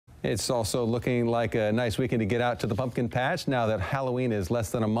It's also looking like a nice weekend to get out to the pumpkin patch now that Halloween is less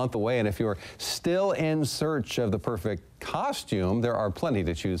than a month away. And if you're still in search of the perfect costume, there are plenty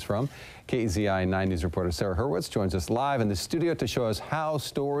to choose from. KEZI 9 News reporter Sarah Hurwitz joins us live in the studio to show us how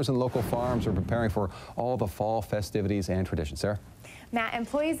stores and local farms are preparing for all the fall festivities and traditions. Sarah? Matt,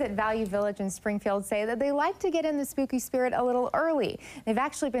 employees at Value Village in Springfield say that they like to get in the spooky spirit a little early. They've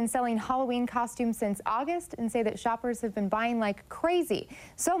actually been selling Halloween costumes since August and say that shoppers have been buying like crazy,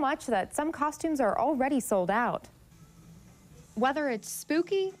 so much that some costumes are already sold out. Whether it's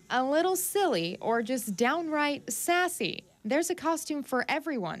spooky, a little silly, or just downright sassy, there's a costume for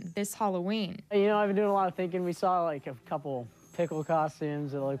everyone this Halloween. You know, I've been doing a lot of thinking. We saw like a couple pickle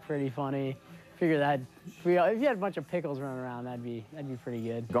costumes that look pretty funny. Figure that if you had a bunch of pickles running around, that'd be pretty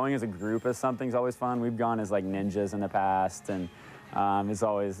good. Going as a group as something's always fun. We've gone as like ninjas in the past, and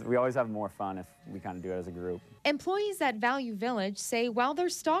we always have more fun if we kind of do it as a group. Employees at Value Village say while they're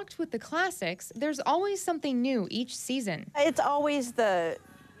stocked with the classics, there's always something new each season. It's always the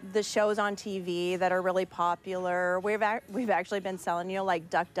shows on TV that are really popular. We've actually been selling, like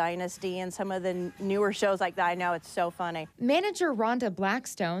Duck Dynasty and some of the newer shows like that. I know, it's so funny. Manager Rhonda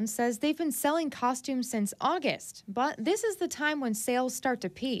Blackstone says they've been selling costumes since August, but this is the time when sales start to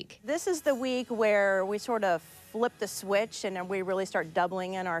peak. This is the week where we sort of flip the switch and then we really start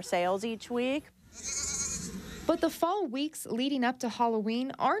doubling in our sales each week. But the fall weeks leading up to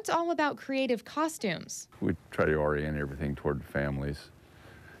Halloween aren't all about creative costumes. We try to orient everything toward families.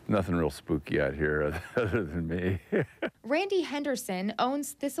 Nothing real spooky out here other than me. Randy Henderson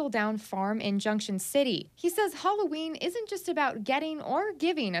owns Thistledown Farm in Junction City. He says Halloween isn't just about getting or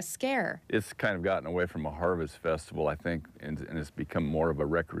giving a scare. It's kind of gotten away from a harvest festival, I think, and it's become more of a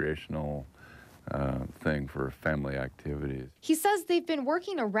recreational thing for family activities. He says they've been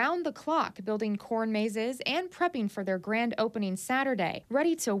working around the clock, building corn mazes and prepping for their grand opening Saturday,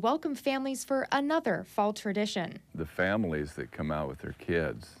 ready to welcome families for another fall tradition. The families that come out with their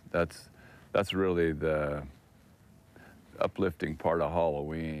kids, that's really the uplifting part of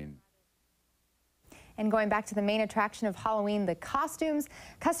Halloween. And going back to the main attraction of Halloween, the costumes,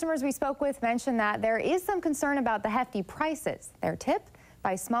 customers we spoke with mentioned that there is some concern about the hefty prices. Their tip?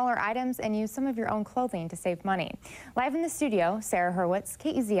 Buy smaller items and use some of your own clothing to save money. Live in the studio, Sarah Hurwitz,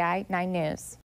 KEZI 9 News.